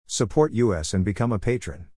Support us and become a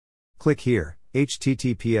patron. Click here,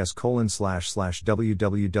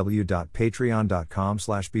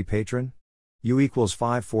 https://www.patreon.com/bepatron. U equals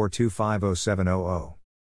 542507000.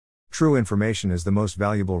 True information is the most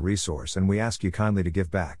valuable resource and we ask you kindly to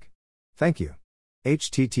give back. Thank you.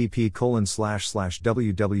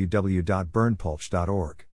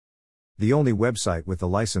 http://www.burnpulch.org. The only website with the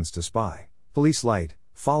license to spy. Police Light.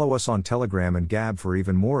 Follow us on Telegram and Gab for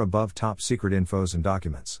even more above top secret infos and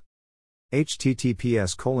documents.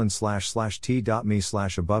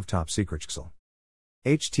 https://t.me/above top secretsxl.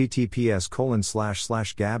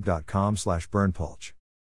 https://gab.com/burnpulch.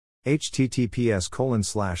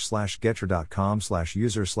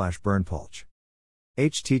 https://getter.com/user/burnpulch.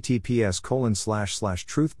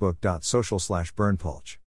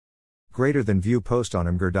 https://truthbook.social/burnpulch. Greater than view post on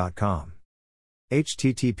imgur.com.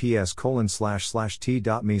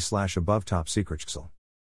 https://t.me/above top secretsxl.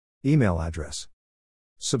 Email address.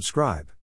 Subscribe.